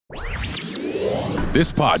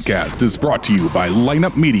This podcast is brought to you by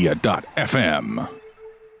lineupmedia.fm.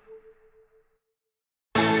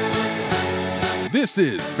 This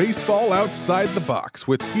is Baseball Outside the Box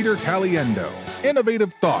with Peter Caliendo.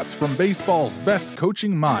 Innovative thoughts from baseball's best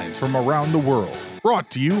coaching minds from around the world.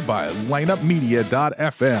 Brought to you by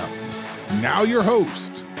lineupmedia.fm. Now your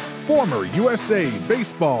host, former USA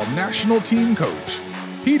Baseball National Team Coach,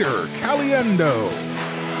 Peter Caliendo.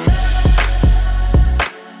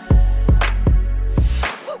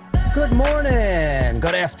 Good morning,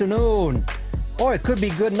 good afternoon, or it could be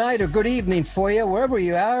good night or good evening for you, wherever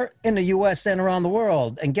you are in the U.S. and around the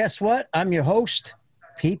world. And guess what? I'm your host,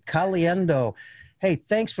 Pete Caliendo. Hey,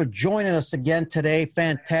 thanks for joining us again today.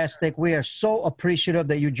 Fantastic. We are so appreciative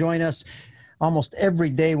that you join us almost every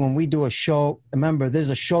day when we do a show. Remember, this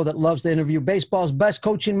is a show that loves to interview baseball's best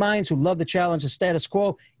coaching minds who love to challenge the status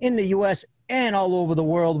quo in the U.S. and all over the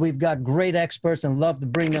world. We've got great experts and love to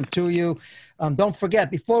bring them to you. Don't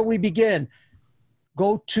forget, before we begin,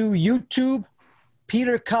 go to YouTube,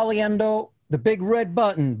 Peter Caliendo, the big red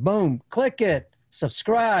button. Boom, click it,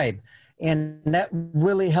 subscribe. And that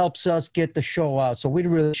really helps us get the show out. So we'd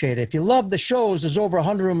really appreciate it. If you love the shows, there's over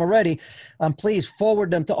 100 of them already. Please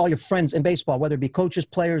forward them to all your friends in baseball, whether it be coaches,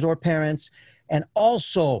 players, or parents. And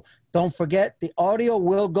also, don't forget, the audio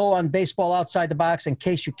will go on Baseball Outside the Box. In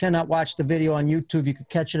case you cannot watch the video on YouTube, you can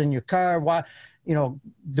catch it in your car,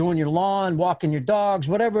 doing your lawn, walking your dogs,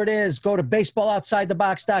 whatever it is. Go to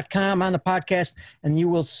baseballoutsidethebox.com on the podcast, and you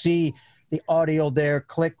will see the audio there.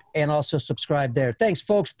 Click and also subscribe there. Thanks,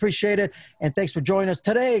 folks. Appreciate it. And thanks for joining us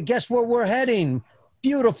today. Guess where we're heading?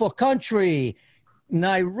 Beautiful country.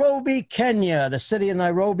 Nairobi, Kenya, the city of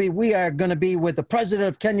Nairobi. We are going to be with the president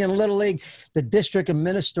of Kenyan Little League, the district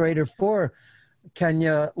administrator for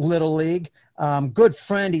Kenya Little League. Good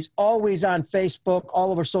friend. He's always on Facebook,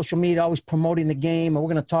 all over social media, always promoting the game. And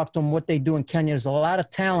we're going to talk to him what they do in Kenya. There's a lot of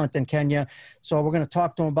talent in Kenya. So we're going to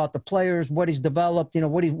talk to him about the players, what he's developed,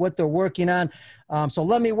 what they're working on. So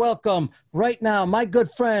let me welcome right now my good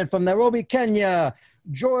friend from Nairobi, Kenya,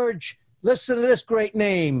 George. Listen to this great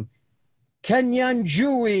name. Kenyan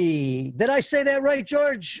Jui. Did I say that right,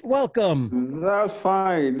 George? Welcome. That's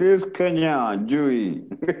fine. This is Kenyan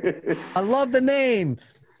Jui. I love the name.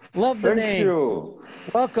 Love the name. Thank you.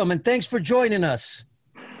 Welcome, and thanks for joining us.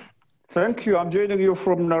 Thank you. I'm joining you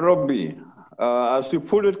from Nairobi. As you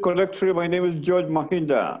put it correctly, my name is George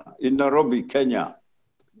Mahinda in Nairobi, Kenya,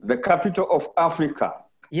 the capital of Africa.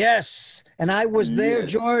 Yes, and I was there,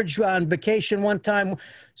 George, on vacation one time,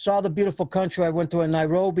 saw the beautiful country. I went to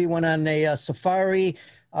Nairobi, went on a safari,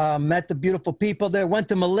 met the beautiful people there, went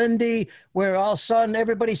to Malindi, where all of a sudden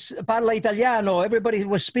everybody parla italiano, everybody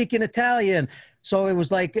was speaking Italian. So it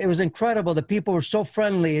was incredible. The people were so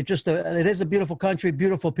friendly. It is a beautiful country,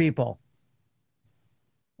 beautiful people.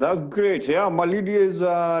 That's great. Yeah, Malindi is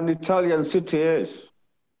an Italian city, yes.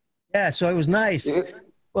 Yeah, so it was nice.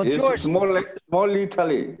 Well, it's George, small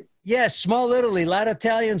Italy. Yes, small Italy. A lot of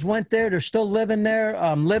Italians went there. They're still living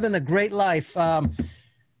there, living a great life.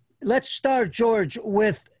 Let's start, George,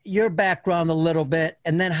 with your background a little bit,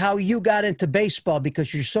 and then how you got into baseball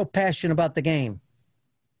because you're so passionate about the game.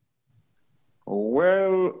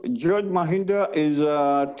 Well, George Mahinda is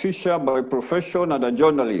a teacher by profession and a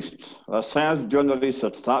journalist, a science journalist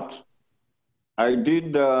at that. I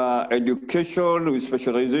did education with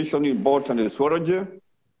specialization in botany and zoology,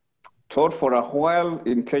 taught for a while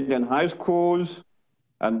in Kenyan high schools,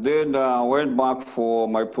 and then went back for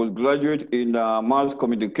my postgraduate in mass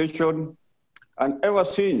communication. And ever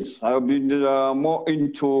since, I've been more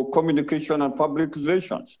into communication and public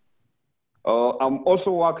relations. I'm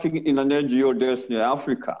also working in an NGO based in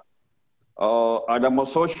Africa, and I'm a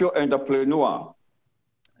social entrepreneur.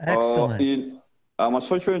 Excellent. I'm a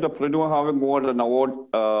social entrepreneur having won an award,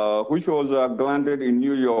 which was granted in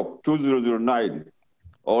New York, 2009,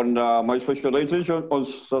 on my specialization on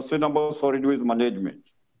sustainable solid waste management.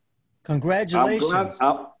 Congratulations.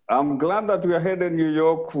 I'm glad that we are headed in New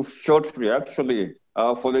York shortly, actually,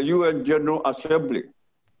 for the UN General Assembly.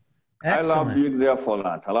 Excellent. I love being there for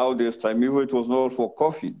that. I love this time, even if it was not for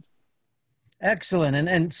coffee. Excellent.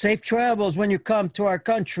 And safe travels when you come to our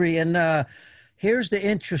country. And here's the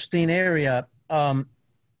interesting area. No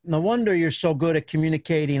wonder you're so good at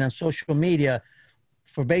communicating on social media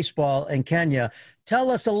for baseball in Kenya. Tell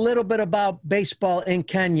us a little bit about baseball in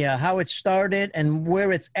Kenya, how it started and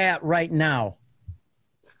where it's at right now.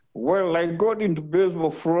 Well, I got into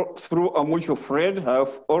baseball through a mutual friend.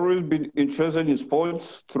 I've always been interested in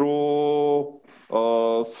sports through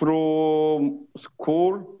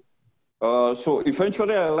school. So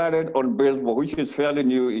eventually I landed on baseball, which is fairly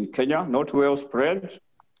new in Kenya, not well spread.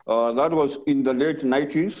 That was in the late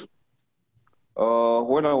 90s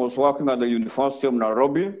when I was working at the University of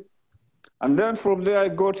Nairobi. And then from there, I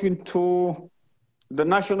got into the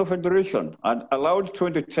National Federation. And around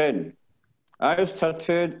 2010, I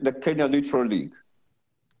started the Kenya Literature League.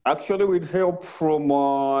 Actually, with help from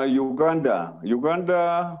Uganda.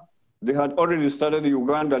 Uganda, they had already started the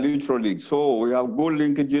Uganda Literature League. So we have good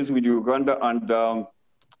linkages with Uganda, and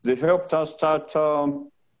they helped us start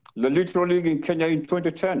the Literature League in Kenya in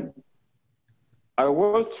 2010.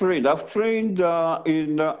 I've trained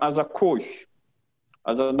as a coach,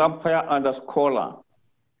 as an umpire and a scholar.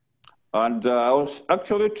 And I was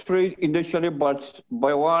actually trained initially but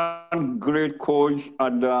by one great coach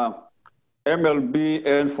at the MLB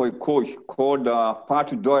and for a coach called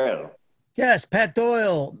Pat Doyle. Yes, Pat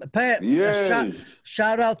Doyle. Pat, yes.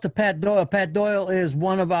 Shout out to Pat Doyle. Pat Doyle is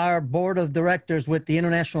one of our board of directors with the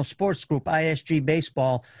International Sports Group, ISG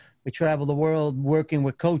Baseball. We travel the world working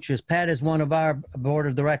with coaches. Pat is one of our board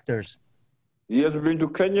of directors. He has been to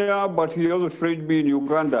Kenya, but he also trained me in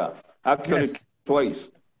Uganda, actually twice.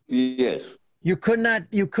 Yes. You could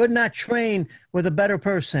not train with a better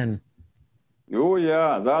person. Oh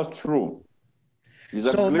yeah, that's true. He's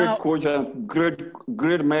a great coach and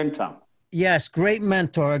great mentor. Yes, great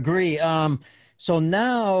mentor. Agree. So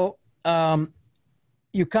now,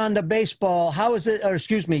 Uganda baseball, how is it? Or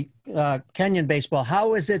excuse me, Kenyan baseball.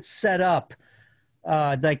 How is it set up?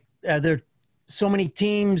 Like, are there so many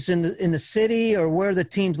teams in the city, or where are the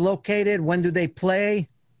teams located? When do they play?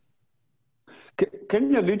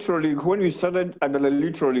 Kenya Literature League, when we started at the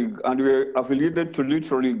Literature League and we were affiliated to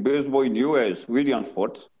Literature League Baseball in US,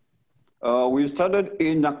 Williamsport, we started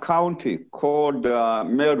in a county called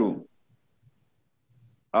Meru.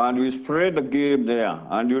 And we spread the game there.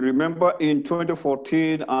 And you remember in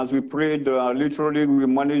 2014, as we played Literature League, we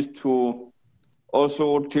managed to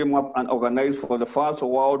also team up and organize for the first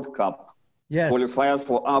World Cup qualifiers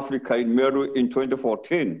for Africa in Meru in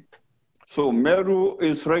 2014. So Meru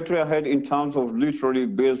is right ahead in terms of literally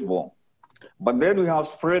baseball. But then we have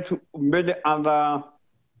spread to many other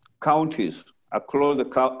counties across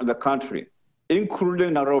the country,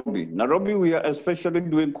 including Nairobi. Nairobi, we are especially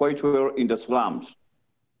doing quite well in the slums.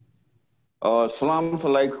 Slums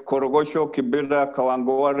like Korogosho, Kibera,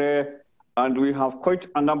 Kawangware, and we have quite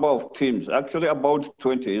a number of teams, actually about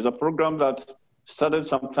 20. It's a program that started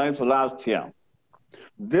sometime last year.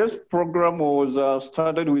 This program was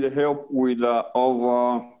started with the help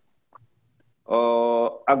of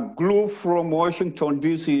a group from Washington,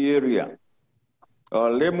 D.C. area,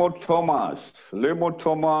 Lemo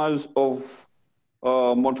Thomas of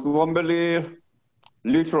Montgomery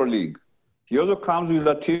Literature League. He also comes with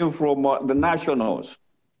a team from the Nationals,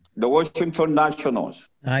 the Washington Nationals.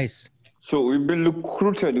 Nice. So we've been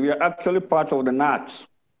recruited. We are actually part of the Nats.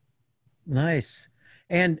 Nice.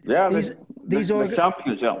 And these are the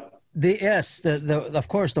champions, of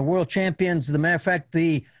course, the world champions. As a matter of fact,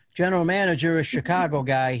 the general manager is Chicago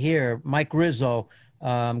guy here, Mike Rizzo.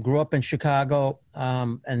 Grew up in Chicago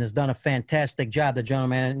and has done a fantastic job, the general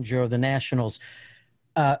manager of the Nationals.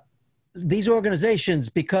 These organizations,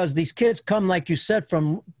 because these kids come, like you said,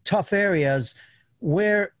 from tough areas,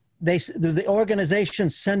 where the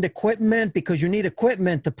organizations send equipment because you need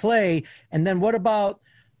equipment to play. And then what about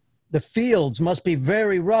the fields? Must be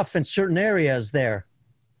very rough in certain areas there.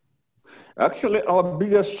 Actually, our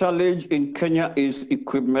biggest challenge in Kenya is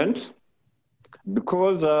equipment,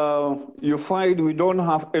 because you find we don't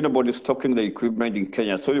have anybody stocking the equipment in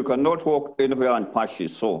Kenya, so you cannot walk anywhere and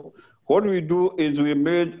purchase. So what we do is we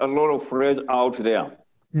made a lot of friends out there,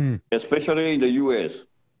 especially in the US.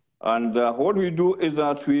 And what we do is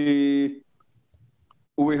that we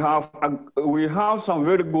have some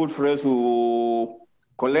very good friends who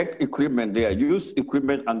collect equipment there, use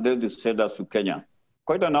equipment, and then they send us to Kenya.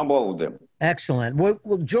 Quite a number of them. Excellent. Well,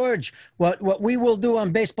 George, what we will do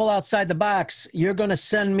on Baseball Outside the Box, you're going to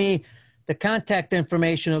send me the contact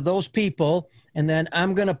information of those people, and then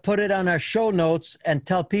I'm going to put it on our show notes and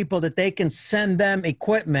tell people that they can send them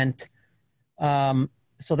equipment,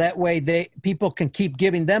 so that way people can keep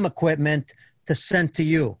giving them equipment to send to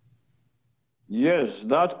you. Yes,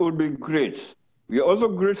 that would be great. We are also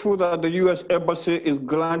grateful that the U.S. Embassy is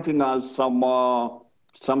granting us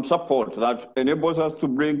some support that enables us to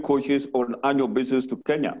bring coaches on annual basis to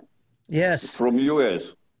Kenya. Yes. From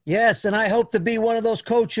U.S. Yes, and I hope to be one of those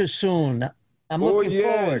coaches soon. I'm looking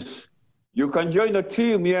forward. You can join the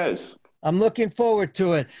team, yes. I'm looking forward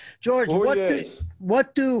to it. George,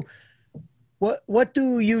 what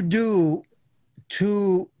do you do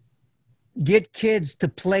to get kids to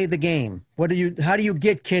play the game? How do you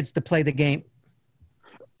get kids to play the game?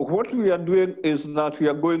 What we are doing is that we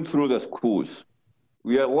are going through the schools.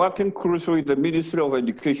 We are working closely with the Ministry of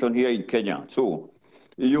Education here in Kenya. So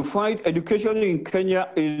you find education in Kenya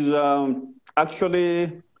is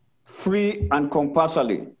actually free and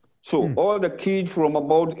compulsory. So all the kids from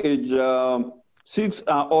about age 6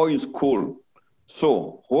 are all in school.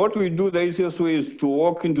 So what we do the easiest way is to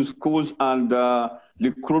walk into schools and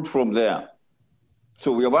recruit from there.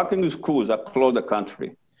 So we are working with schools across the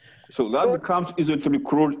country. So that becomes easy to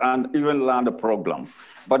recruit and even learn the program.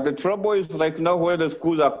 But the trouble is like now where the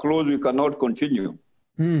schools are closed, we cannot continue.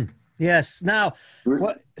 Yes. Now,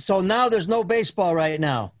 so now there's no baseball right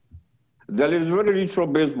now. There is very little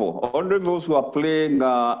baseball. Only those who are playing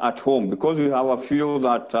at home, because we have a few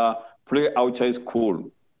that play outside school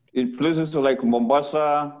in places like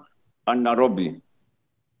Mombasa and Nairobi.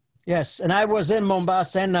 Yes, and I was in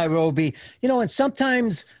Mombasa and Nairobi. You know, and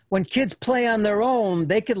sometimes when kids play on their own,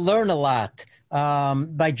 they could learn a lot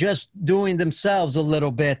by just doing themselves a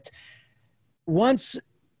little bit. Once,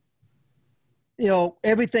 you know,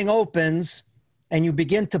 everything opens and you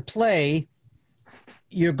begin to play,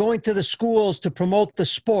 you're going to the schools to promote the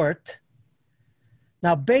sport.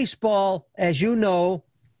 Now, baseball, as you know,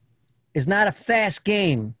 is not a fast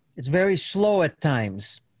game. It's very slow at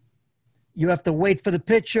times. You have to wait for the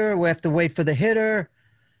pitcher. We have to wait for the hitter.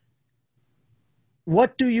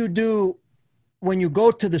 What do you do when you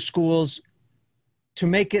go to the schools to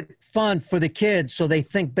make it fun for the kids so they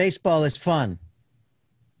think baseball is fun?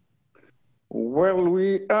 Well,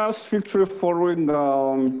 we are strictly following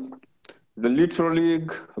the Little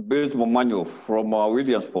League baseball manual from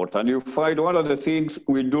Williamsport. And you find one of the things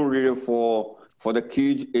we do really for the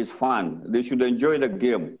kids is fun. They should enjoy the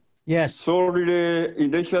game. Yes. So really,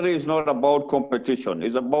 initially, it's not about competition.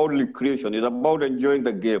 It's about recreation. It's about enjoying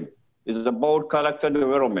the game. It's about character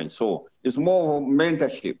development. So it's more of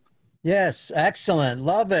mentorship. Yes, excellent.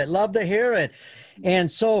 Love it. Love to hear it. And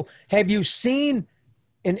so have you seen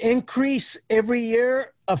an increase every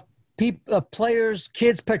year of players,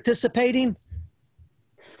 kids participating?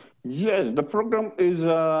 Yes, the program is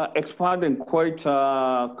expanding quite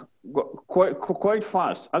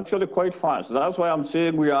fast, actually quite fast. That's why I'm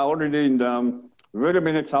saying we are already in very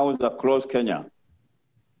many towns across Kenya,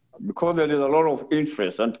 because there is a lot of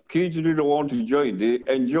interest and kids really want to join. They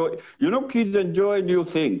enjoy, you know, kids enjoy new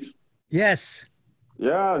things. Yes.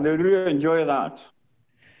 Yeah, they really enjoy that.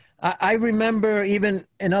 I remember even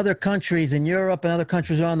in other countries, in Europe and other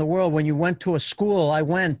countries around the world, when you went to a school, I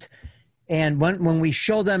went, and when we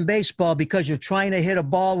show them baseball, because you're trying to hit a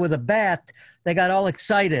ball with a bat, they got all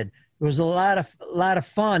excited. It was a lot of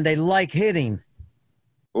fun. They like hitting.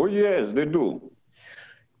 Oh, yes, they do.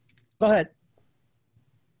 Go ahead.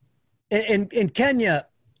 In Kenya,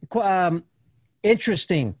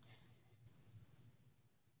 interesting.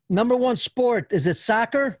 Number one sport, is it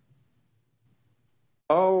soccer?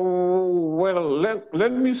 Oh, well,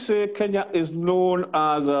 let me say Kenya is known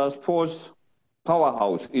as a sports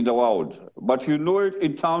powerhouse in the world. But you know it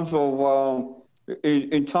in terms of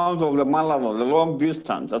the marathon, the long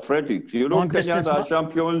distance athletics. You know, Kenya are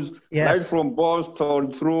champions right from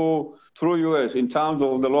Boston through US in terms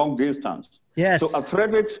of the long distance. Yes. So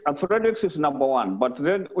athletics is number one. But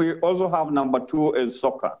then we also have number two is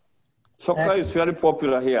soccer. Soccer is very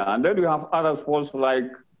popular here. And then we have other sports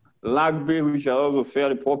like rugby, which are also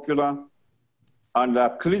fairly popular. And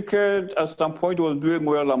cricket at some point was doing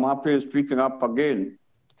well. I'm happy it's picking up again.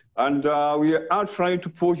 And we are trying to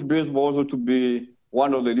push baseball also to be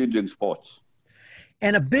one of the leading sports.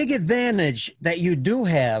 And a big advantage that you do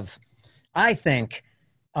have, I think,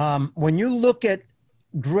 when you look at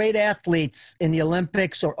great athletes in the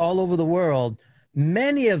Olympics or all over the world,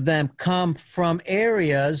 many of them come from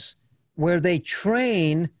areas where they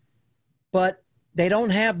train, but they don't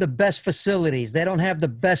have the best facilities. They don't have the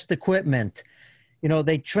best equipment. You know,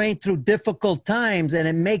 they train through difficult times and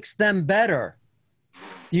it makes them better.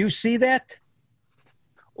 Do you see that?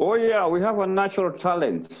 Oh, yeah, we have a natural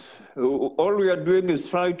talent. All we are doing is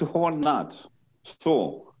trying to hone that.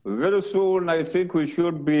 So very soon, I think we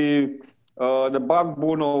should be the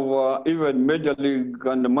backbone of even Major League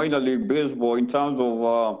and the minor league baseball in terms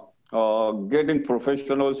of getting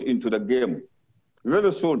professionals into the game.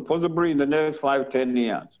 Very soon, possibly in the next 5-10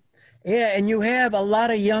 years. Yeah, and you have a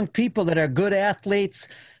lot of young people that are good athletes.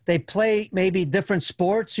 They play maybe different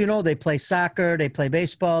sports, you know, they play soccer, they play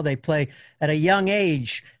baseball, they play at a young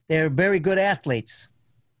age. They're very good athletes.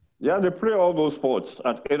 Yeah, they play all those sports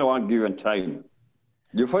at any one given time.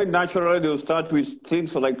 You find naturally they'll start with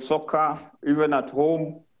things like soccer, even at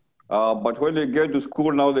home. But when they get to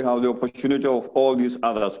school now, they have the opportunity of all these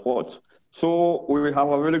other sports. So we have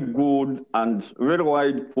a very good and very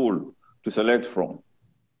wide pool to select from.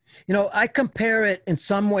 You know, I compare it in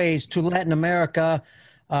some ways to Latin America,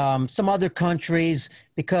 some other countries,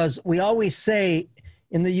 because we always say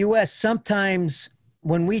in the U.S., sometimes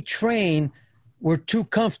when we train, we're too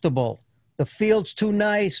comfortable. The field's too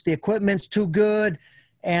nice, the equipment's too good,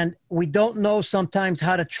 and we don't know sometimes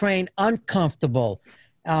how to train uncomfortable.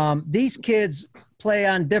 These kids play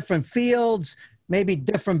on different fields, maybe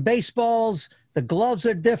different baseballs. The gloves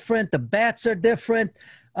are different, the bats are different.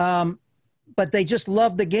 But they just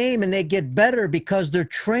love the game and they get better because they're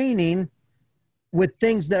training with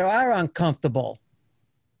things that are uncomfortable.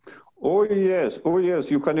 Oh, yes. Oh, yes.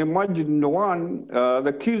 You can imagine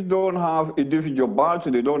the kids don't have individual bats,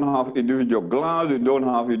 they don't have individual gloves, they don't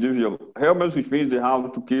have individual helmets, which means they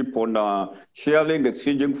have to keep on sharing,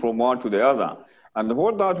 exchanging from one to the other. And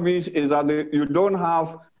what that means is that you don't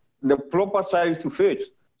have the proper size to fit.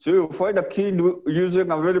 So you find a kid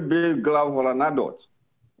using a very big glove for an adult.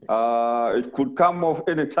 It could come off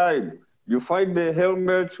any time. You find the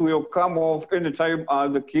helmets will come off any time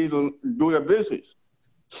as the kids do their business.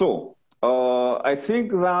 So I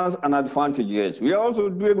think that's an advantage, yes. We are also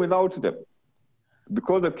doing without them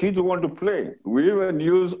because the kids want to play. We even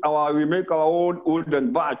we make our own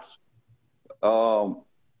wooden bats.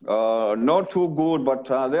 Not too good,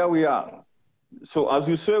 but there we are. So as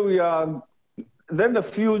you say, then the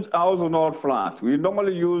fields are also not flat. We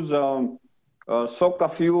normally use soccer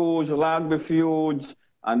fields, rugby fields,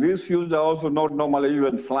 and these fields are also not normally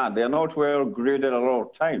even flat. They are not well graded a lot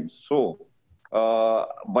of times. So,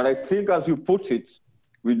 but I think as you put it,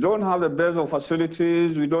 we don't have the best of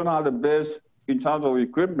facilities, we don't have the best in terms of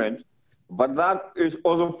equipment, but that is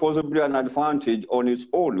also possibly an advantage on its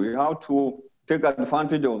own. We have to take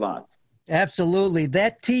advantage of that. Absolutely.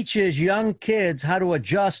 That teaches young kids how to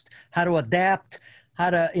adjust, how to adapt,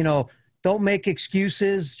 how to, don't make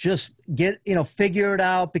excuses, just figure it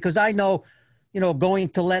out. Because I know, going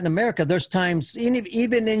to Latin America, there's times,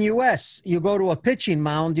 even in U.S., you go to a pitching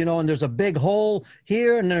mound, and there's a big hole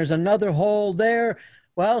here and there's another hole there.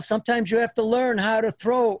 Well, sometimes you have to learn how to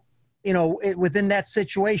throw, within that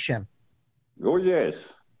situation. Oh, yes.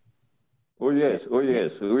 Oh, yes. Oh,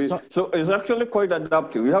 yes. So it's actually quite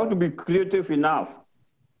adaptive. We have to be creative enough.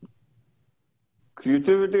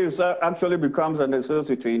 Creativity actually becomes a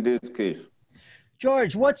necessity in this case.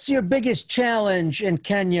 George, what's your biggest challenge in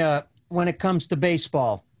Kenya when it comes to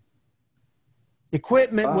baseball?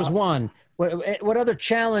 Equipment was one. What other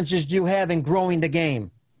challenges do you have in growing the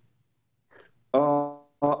game?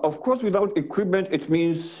 Of course, without equipment, it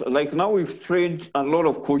means like now we've trained a lot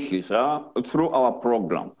of coaches through our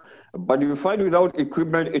program. But you find without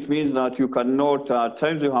equipment, it means that you cannot, at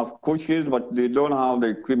times you have coaches, but they don't have the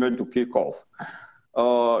equipment to kick off.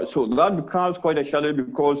 So that becomes quite a challenge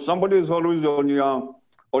because somebody is always on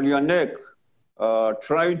your neck,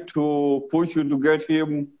 trying to push you to get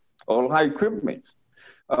him all high equipment.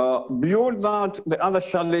 Beyond that, the other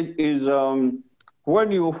challenge is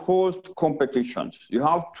when you host competitions, you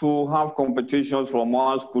have to have competitions from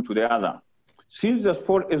one school to the other. Since the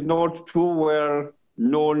sport is not too well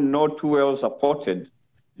known, not too well supported,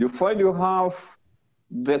 you find you have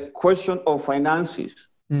the question of finances.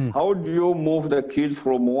 How do you move the kids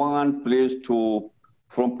from one place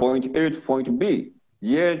from point A to point B?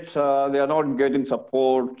 Yet they are not getting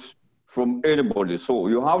support from anybody. So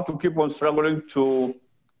you have to keep on struggling to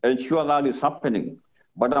ensure that is happening.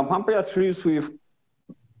 But I'm happy at least with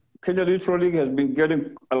Kenya literally has been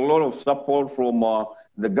getting a lot of support from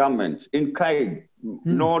the government in kind.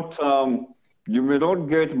 Not you may not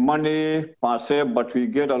get money per se, but we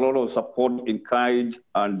get a lot of support in kind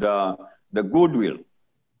and the goodwill.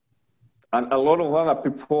 And a lot of other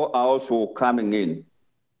people are also coming in.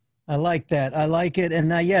 I like that. I like it. And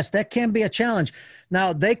yes, that can be a challenge.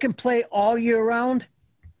 Now, they can play all year round?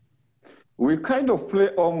 We kind of play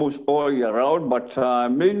almost all year round, but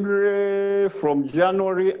mainly from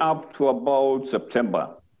January up to about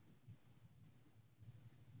September.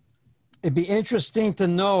 It'd be interesting to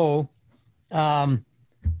know,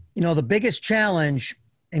 the biggest challenge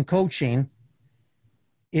in coaching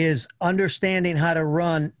is understanding how to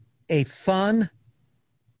run a fun,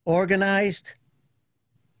 organized,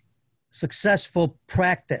 successful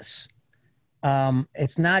practice.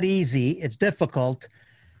 It's not easy. It's difficult.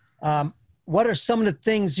 What are some of the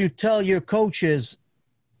things you tell your coaches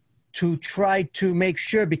to try to make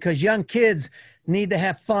sure, because young kids need to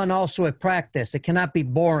have fun also at practice. It cannot be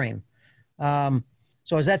boring.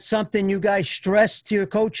 So is that something you guys stress to your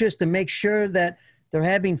coaches to make sure that they're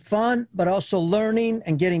having fun, but also learning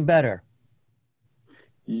and getting better?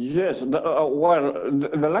 Yes.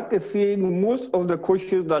 The lucky thing, most of the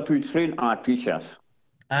coaches that we train are teachers.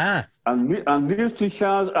 Ah, And these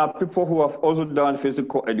teachers are people who have also done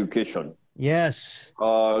physical education. yes.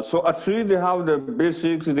 So at least they have the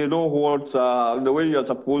basics. They know what the way you're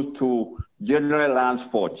supposed to generally learn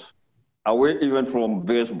sports, away even from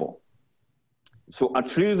baseball. So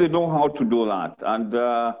at least they know how to do that. And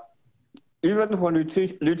even when we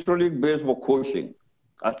teach literally baseball coaching,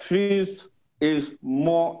 at least is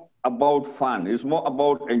more about fun. It's more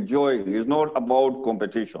about enjoying. It's not about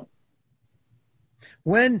competition.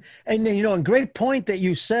 And great point that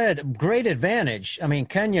you said, great advantage. I mean,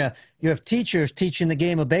 Kenya, you have teachers teaching the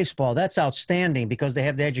game of baseball. That's outstanding because they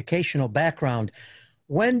have the educational background.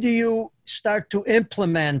 When do you start to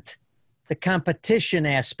implement the competition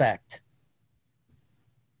aspect?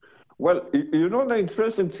 Well, the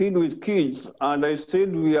interesting thing with kids, and I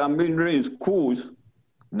said we are mainly in schools,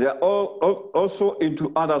 they're also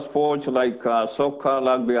into other sports like soccer,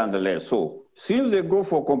 rugby, and the rest. So since they go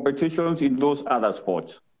for competitions in those other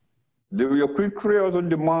sports, they will quickly also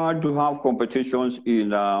demand to have competitions in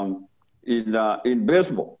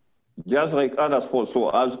baseball, just like other sports. So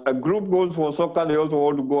as a group goes for soccer, they also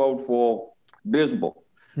want to go out for baseball.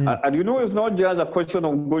 And it's not just a question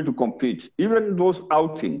of going to compete. Even those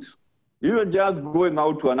outings, even just going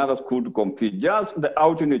out to another school to compete, just the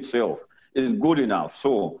outing itself is good enough.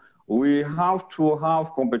 So we have to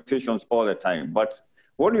have competitions all the time. But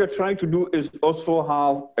what you're trying to do is also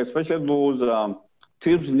have, especially those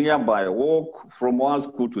teams nearby, walk from one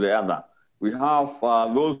school to the other. We have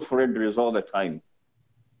those friendlies all the time.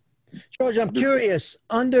 George, I'm curious,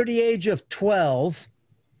 under the age of 12,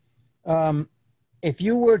 if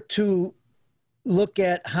you were to look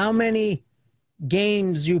at how many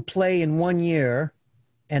games you play in 1 year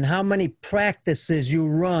and how many practices you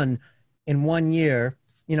run in 1 year,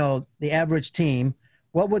 the average team,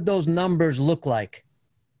 what would those numbers look like?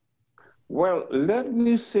 Well, let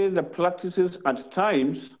me say the practices at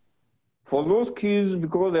times for those kids,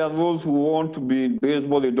 because there are those who want to be in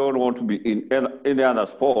baseball, they don't want to be in any other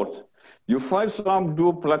sport. You find some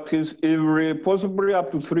do practice possibly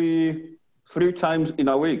up to three times in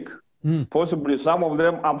a week. Possibly some of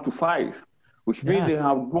them up to 5. Which means they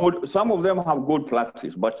have some of them have good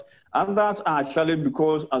practice, but others are challenged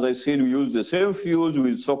because, as I said, we use the same fields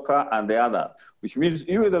with soccer and the other, which means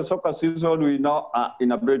even the soccer season, we now are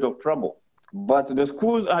in a bit of trouble. But the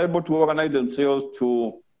schools are able to organize themselves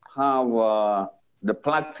to have the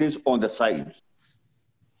practice on the side.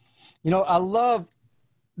 I love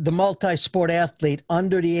the multi-sport athlete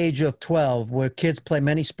under the age of 12, where kids play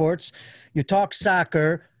many sports. You talk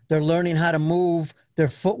soccer, they're learning how to move, their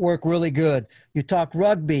footwork really good. You talk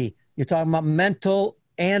rugby, you're talking about mental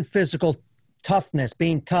and physical toughness,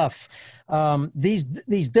 being tough.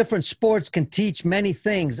 These different sports can teach many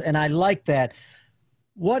things, and I like that.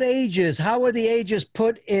 What ages, how are the ages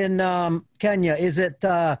put in Kenya? Is it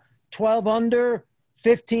 12 under,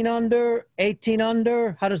 15 under, 18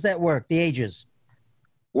 under? How does that work, the ages?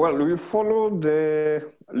 Well, we follow the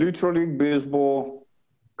Little League Baseball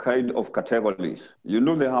kind of categories.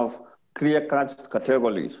 They have clear-cut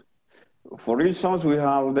categories. For instance, we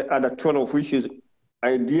have the under 12, which is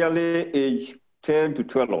ideally age 10 to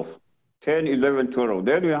 12, 10, 11, 12.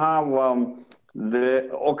 Then we have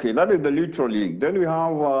that is the Little League. Then we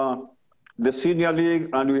have the Senior League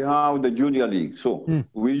and we have the Junior League. So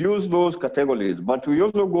we use those categories, but we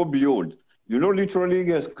also go beyond. Little League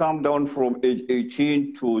has come down from age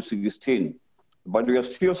 18 to 16, but we are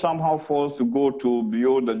still somehow forced to go to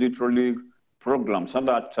beyond the Little League program, so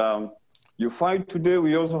that you find today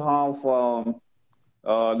we also have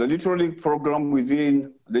the Little League program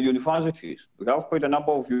within the universities. We have quite a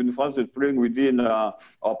number of universities playing within our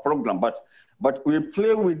program, but we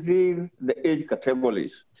play within the age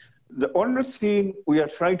categories. The only thing we are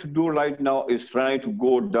trying to do right now is trying to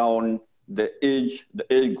go down the age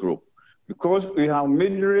group, because we have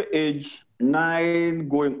middle age 9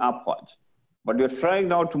 going upwards. But we're trying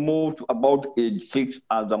now to move to about age 6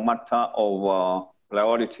 as a matter of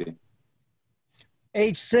priority.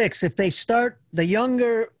 Age 6, if they start, the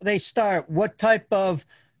younger they start, what type of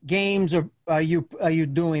games are you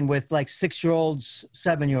doing with like 6-year-olds,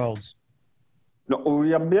 7-year-olds? No,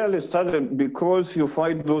 we are barely started, because you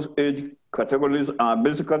find those age categories are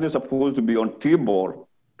basically supposed to be on T-ball,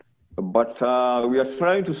 but we are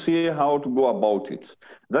trying to see how to go about it.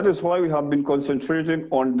 That is why we have been concentrating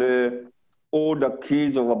on the older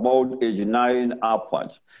kids of about age 9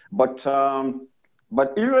 upwards. But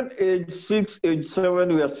even age 6, age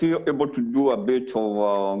 7, we are still able to do a bit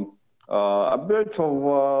of,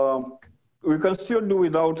 we can still do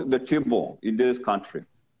without the T-ball in this country.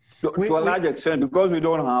 To a large extent, because we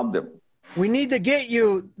don't have them. We need to get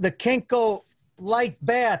you the Kenko light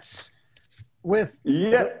bats with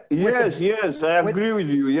yes, I agree with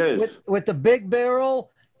you. Yes, with the big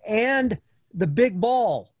barrel and the big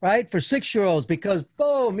ball, right? For 6-year-olds, because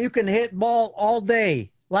boom, you can hit ball all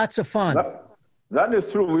day. Lots of fun. that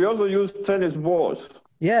is true. We also use tennis balls.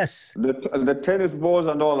 Yes. The tennis balls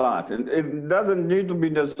and all that. And it doesn't need to be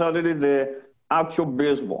necessarily the actual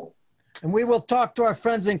baseball. And we will talk to our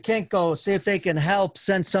friends in Kinko, see if they can help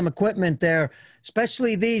send some equipment there,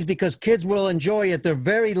 especially these, because kids will enjoy it. They're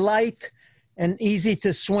very light and easy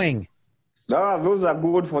to swing. Those are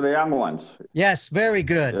good for the young ones. Yes, very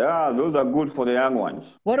good. Yeah, those are good for the young ones.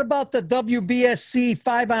 What about the WBSC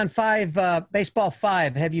 5-on-5 baseball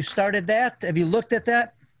 5? Have you started that? Have you looked at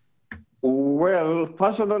that? Well,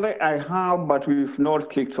 personally, I have, but we've not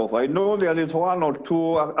kicked off. I know there is one or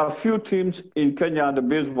two, a few teams in Kenya at the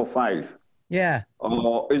baseball 5. Yeah.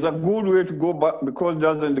 It's a good way to go back because it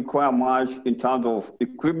doesn't require much in terms of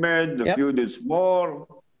equipment. The field is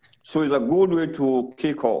small. So it's a good way to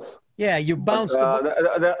kick off. Yeah, you bounce. There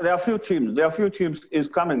are a few teams. There are a few teams is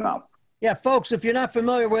coming up. Yeah, folks, if you're not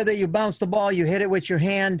familiar with it, you bounce the ball, you hit it with your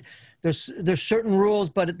hand. There's certain rules,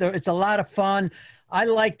 but it's a lot of fun. I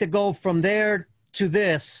like to go from there to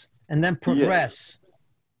this and then progress.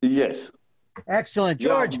 Yes. Excellent.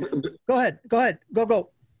 George, go ahead. Go.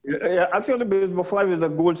 Yeah, actually, baseball 5 is a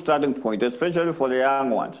good starting point, especially for the young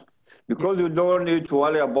ones, because you don't need to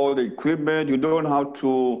worry about the equipment. You don't have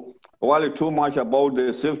to worry too much about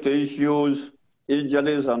the safety issues,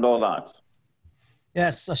 injuries, and all that.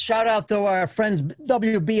 Yes, a shout out to our friends,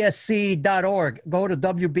 WBSC.org. Go to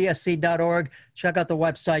WBSC.org, check out the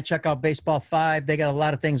website, check out Baseball 5. They got a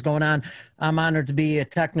lot of things going on. I'm honored to be a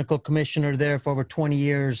technical commissioner there for over 20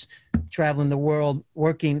 years, traveling the world,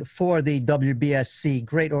 working for the WBSC.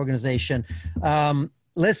 Great organization.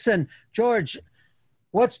 Listen, George,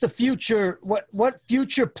 what's the future? What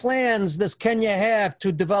future plans does Kenya have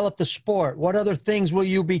to develop the sport? What other things will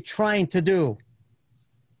you be trying to do?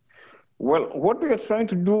 Well, what we are trying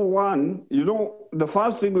to do, the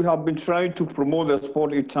first thing we have been trying to promote the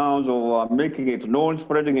sport in terms of making it known,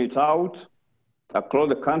 spreading it out across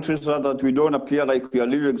the country so that we don't appear like we are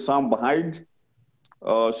leaving some behind.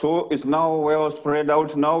 So it's now well spread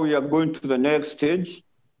out. Now we are going to the next stage.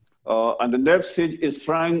 And the next stage is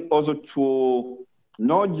trying also to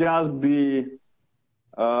not just be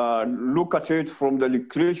look at it from the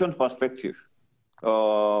recreation perspective,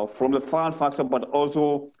 from the fun factor, but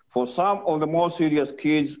also for some of the more serious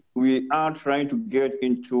kids, we are trying to get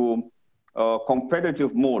into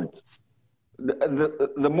competitive mode,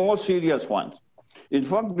 the more serious ones. In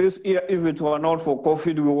fact, this year, if it were not for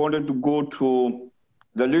COVID, we wanted to go to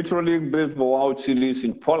the Little League Baseball World Series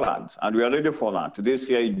in Poland, and we are ready for that this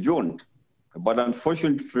year in June. But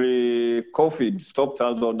unfortunately, COVID stopped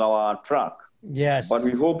us on our track. Yes. But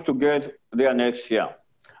we hope to get there next year.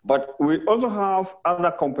 But we also have other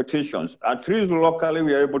competitions. At least locally,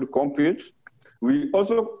 we are able to compete. We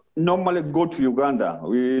also normally go to Uganda.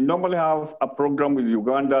 We normally have a program with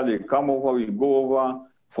Uganda. They come over, we go over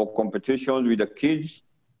for competitions with the kids.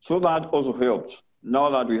 So that also helps. Now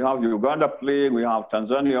that we have Uganda playing, we have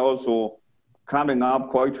Tanzania also coming up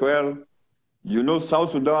quite well.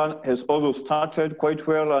 South Sudan has also started quite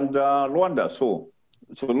well, and Rwanda. So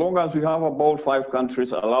long as we have about 5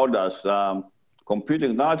 countries allowed us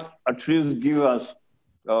competing, that at least give us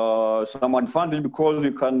some advantage because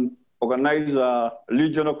we can organize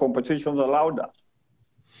regional competitions allowed us.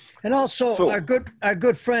 And also our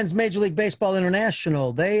good friends, Major League Baseball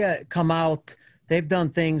International, they come out. They've done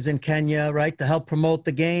things in Kenya, right, to help promote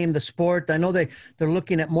the game, the sport. I know they're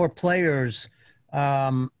looking at more players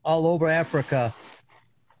all over Africa.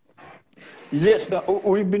 Yes,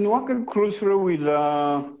 we've been working closely with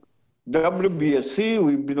WBSC.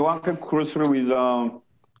 We've been working closely with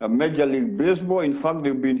Major League Baseball. In fact,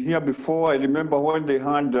 they've been here before. I remember when they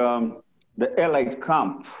had the Elite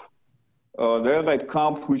Camp,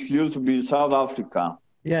 which used to be in South Africa.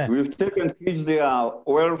 Yeah. We've taken kids there,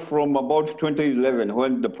 from about 2011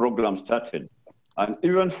 when the program started. And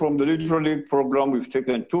even from the Little League program, we've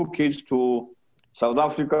taken 2 kids to South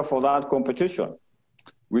Africa for that competition.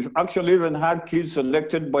 We've actually even had kids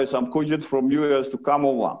selected by some coaches from US to come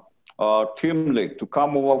over, Team League, to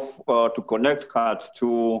come over to Connecticut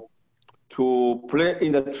to play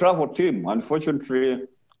in the travel team. Unfortunately,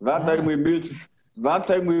 that time we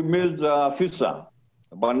missed visa.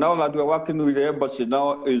 But now that we're working with the embassy,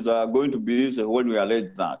 now is going to be easy when we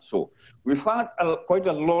arrange that. So we've had quite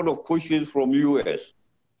a lot of coaches from US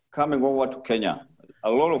coming over to Kenya. A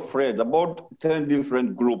lot of friends, about 10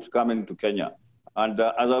 different groups coming to Kenya. And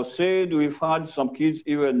as I've said, we've had some kids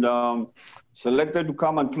even selected to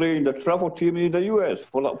come and play in the travel team in the US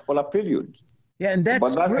for a period. Yeah, and But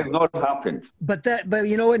that's that great. has not happened. But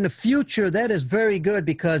you know, in the future, that is very good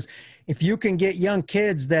because if you can get young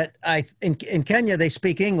kids that in Kenya they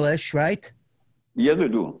speak English, right? Yes, they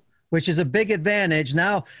do. Which is a big advantage.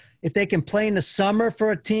 Now, if they can play in the summer for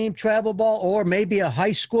a team travel ball or maybe a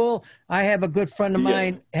high school, I have a good friend of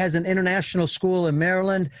mine has an international school in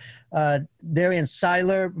Maryland. They're in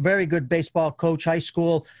Siler, very good baseball coach, high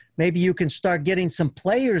school. Maybe you can start getting some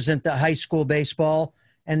players into high school baseball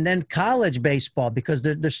and then college baseball because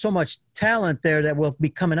there's so much talent there that will be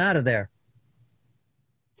coming out of there.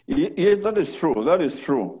 Yes, that is true. That is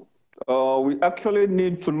true. We actually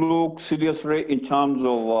need to look seriously in terms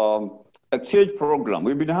of exchange program.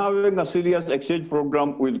 We've been having a serious exchange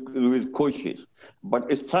program with coaches, but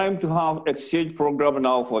it's time to have exchange program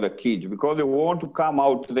now for the kids because they want to come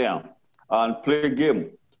out there and play a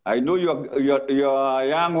game. I know your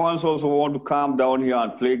young ones also want to come down here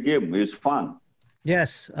and play a game. It's fun.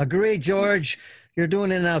 Yes, agree, George. You're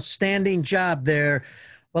doing an outstanding job there.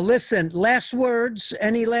 Well, listen, last words,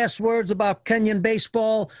 any last words about Kenyan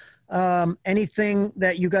baseball? Anything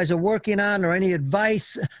that you guys are working on or any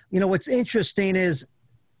advice? You know, what's interesting is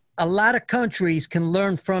a lot of countries can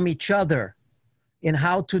learn from each other in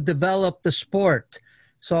how to develop the sport.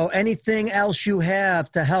 So anything else you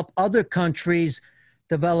have to help other countries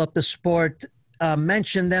develop the sport,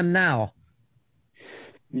 mention them now.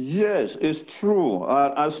 Yes, it's true.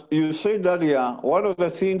 As you said earlier, one of the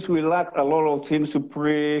things we lack a lot of things to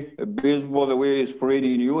play baseball the way it's played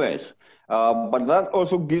in the U.S. But that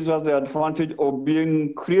also gives us the advantage of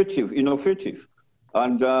being creative, innovative.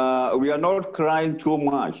 And we are not crying too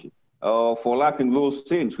much for lacking those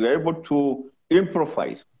things. We are able to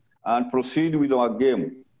improvise and proceed with our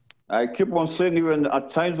game. I keep on saying even at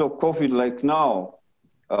times of COVID like now,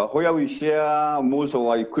 where we share most of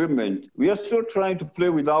our equipment, we are still trying to play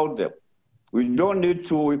without them. We don't need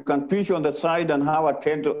to, we can pitch on the side and have a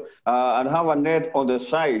tent and have a net on the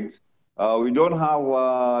side. We don't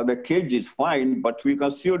have the cages, fine, but we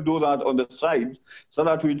can still do that on the side so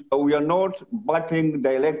that we are not batting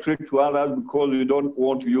the electric to others because we don't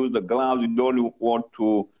want to use the gloves, we don't want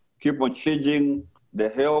to keep on changing the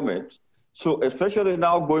helmet. So especially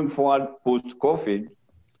now going forward post-COVID,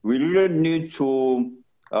 we really need to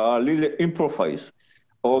really improvise.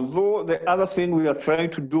 Although the other thing we are trying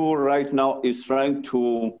to do right now is trying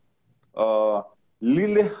to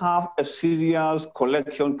really have a serious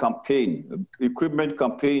collection campaign, equipment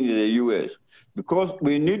campaign in the US, because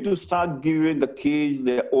we need to start giving the kids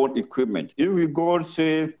their own equipment. If we go,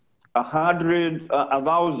 say,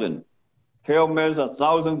 1,000 helmets,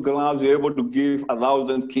 1,000 gloves, we're able to give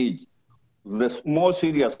 1,000 kids the more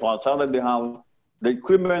serious ones, so that they have the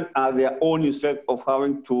equipment at their own instead of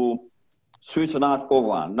having to switch that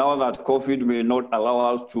over. Now that COVID may not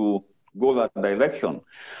allow us to go that direction.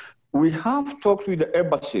 We have talked with the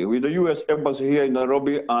embassy, with the US embassy here in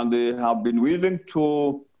Nairobi, and they have been willing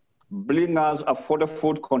to bring us a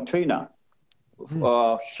 40-foot container,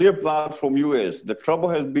 ship that from US. The trouble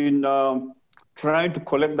has been trying to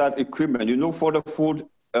collect that equipment. You know, 40-foot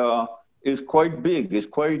is quite big, it's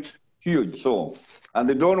quite huge, so, and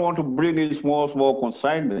they don't want to bring in small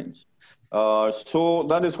consignments. So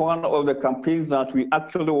that is one of the campaigns that we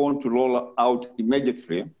actually want to roll out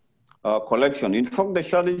immediately, collection. In fact, the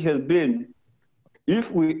challenge has been,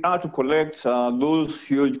 if we are to collect those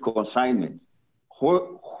huge consignments,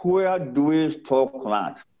 where do we stock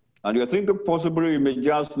that? And you're thinking possibly you may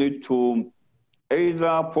just need to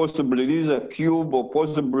either possibly use a cube or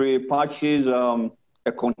possibly purchase a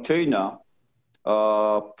container,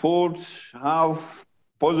 have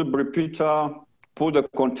possibly Peter put the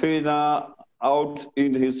container out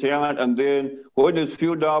in his yard, and then when it's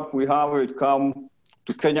filled up, we have it come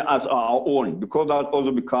to Kenya as our own, because that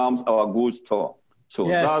also becomes our goods store. So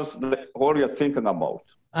yes, that's what you're thinking about.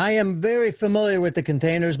 I am very familiar with the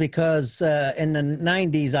containers because in the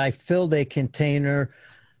 90s, I filled a container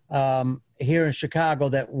here in Chicago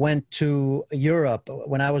that went to Europe.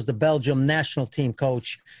 When I was the Belgium national team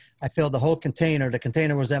coach, I filled the whole container. The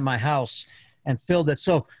container was at my house and filled it.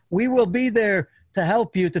 So we will be there to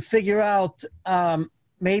help you to figure out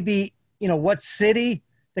maybe, you know, what city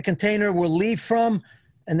the container will leave from,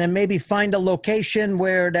 and then maybe find a location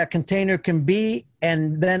where that container can be,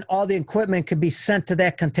 and then all the equipment can be sent to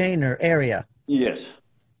that container area. Yes.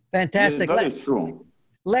 Fantastic. Yes, that is true.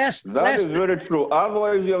 That is very true.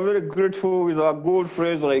 Otherwise, we are very grateful with our good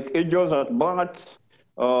friends like Angels at Bat,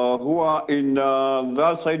 who are in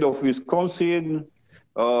that side of Wisconsin,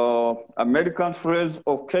 American friends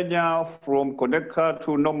of Kenya from Connecticut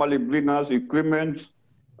who normally bring us equipment.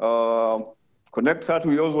 Connecticut,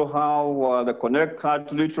 we also have the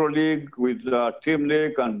Connecticut Little League with Team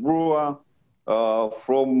Lake and Brewer.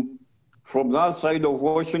 From that side of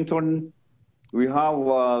Washington, we have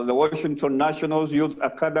the Washington Nationals Youth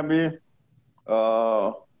Academy,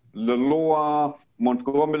 the Lower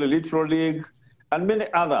Montgomery Little League, and many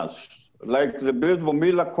others, like the Baseball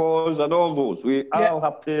Miracles and all those. We are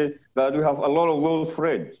happy that we have a lot of those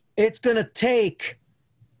friends. It's going to take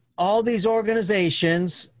all these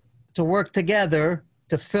organizations to work together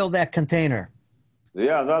to fill that container.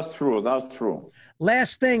 Yeah, that's true. That's true.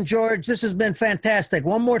 Last thing, George, this has been fantastic.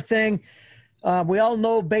 One more thing. We all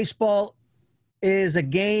know baseball is a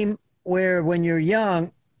game where when you're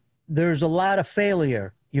young, there's a lot of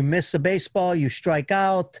failure. You miss a baseball, you strike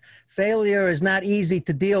out. Failure is not easy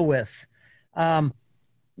to deal with. What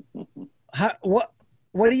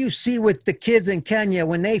do you see with the kids in Kenya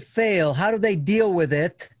when they fail? How do they deal with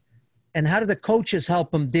it? And how do the coaches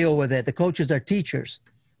help them deal with it? The coaches are teachers.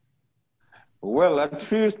 Well, at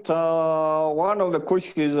first, one of the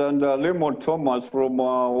coaches, and Lemon Thomas from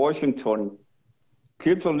Washington,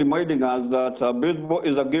 keeps on reminding us that baseball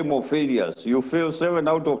is a game of failures. You fail 7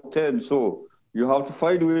 out of 10, so you have to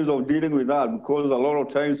find ways of dealing with that because a lot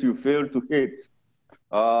of times you fail to hit.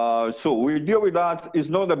 So we deal with that. It's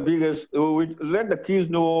not the biggest. We let the kids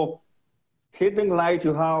know hitting light,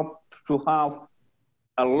 you have to have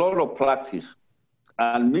a lot of practice.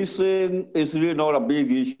 And missing is really not a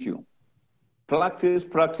big issue. Practice,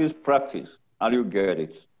 practice, practice, and you get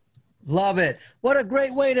it. Love it. What a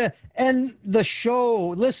great way to end the show.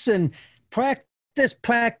 Listen, practice,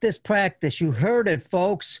 practice, practice. You heard it,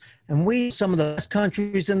 folks. And some of the best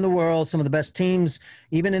countries in the world, some of the best teams,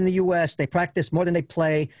 even in the U.S., they practice more than they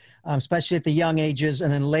play, especially at the young ages.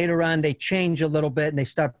 And then later on, they change a little bit and they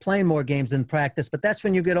start playing more games than practice. But that's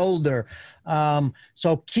when you get older.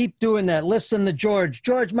 So keep doing that. Listen to George.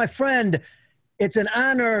 George, my friend, it's an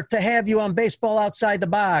honor to have you on Baseball Outside the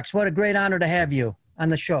Box. What a great honor to have you on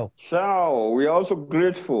the show. So we are also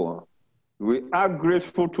grateful. We are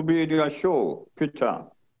grateful to be in your show, Peter.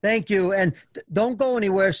 Thank you. And don't go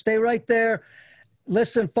anywhere. Stay right there.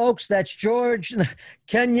 Listen, folks, that's George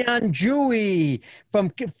Kenyanjui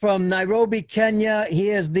from Nairobi, Kenya. He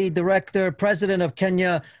is the president of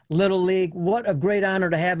Kenya Little League. What a great honor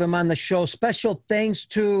to have him on the show. Special thanks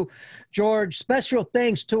to George. Special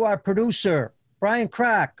thanks to our producer, Brian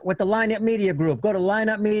Kroc with the Lineup Media Group. Go to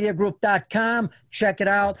lineupmediagroup.com. Check it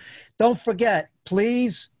out. Don't forget,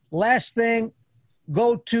 please, last thing,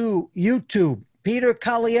 go to YouTube. Peter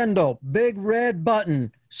Caliendo, big red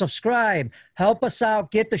button. Subscribe. Help us out.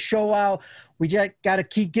 Get the show out. We just got to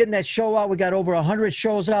keep getting that show out. We got over 100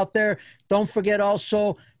 shows out there. Don't forget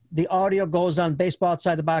also, the audio goes on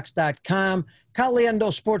baseballoutsidethebox.com.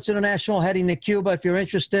 Caliendo Sports International heading to Cuba. If you're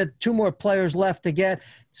interested, 2 more players left to get.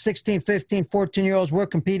 16, 15, 14-year-olds. We're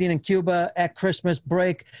competing in Cuba at Christmas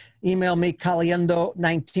break. Email me,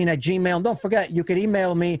 caliendo19@gmail. And don't forget, you can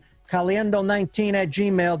email me,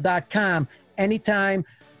 caliendo19@gmail.com. Anytime.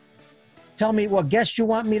 Tell me what guest you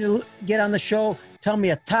want me to get on the show. Tell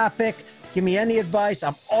me a topic. Give me any advice.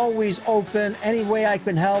 I'm always open any way I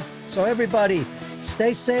can help. So everybody,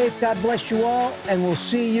 stay safe. God bless you all. And we'll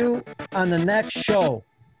see you on the next show.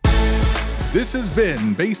 This has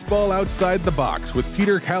been Baseball Outside the Box with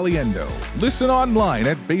Peter Caliendo. Listen online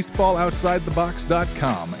at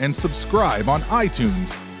baseballoutsidethebox.com and subscribe on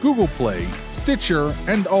iTunes, Google Play, Stitcher,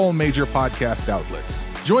 and all major podcast outlets.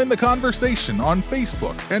 Join the conversation on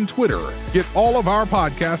Facebook and Twitter. Get all of our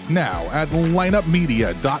podcasts now at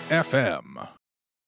lineupmedia.fm.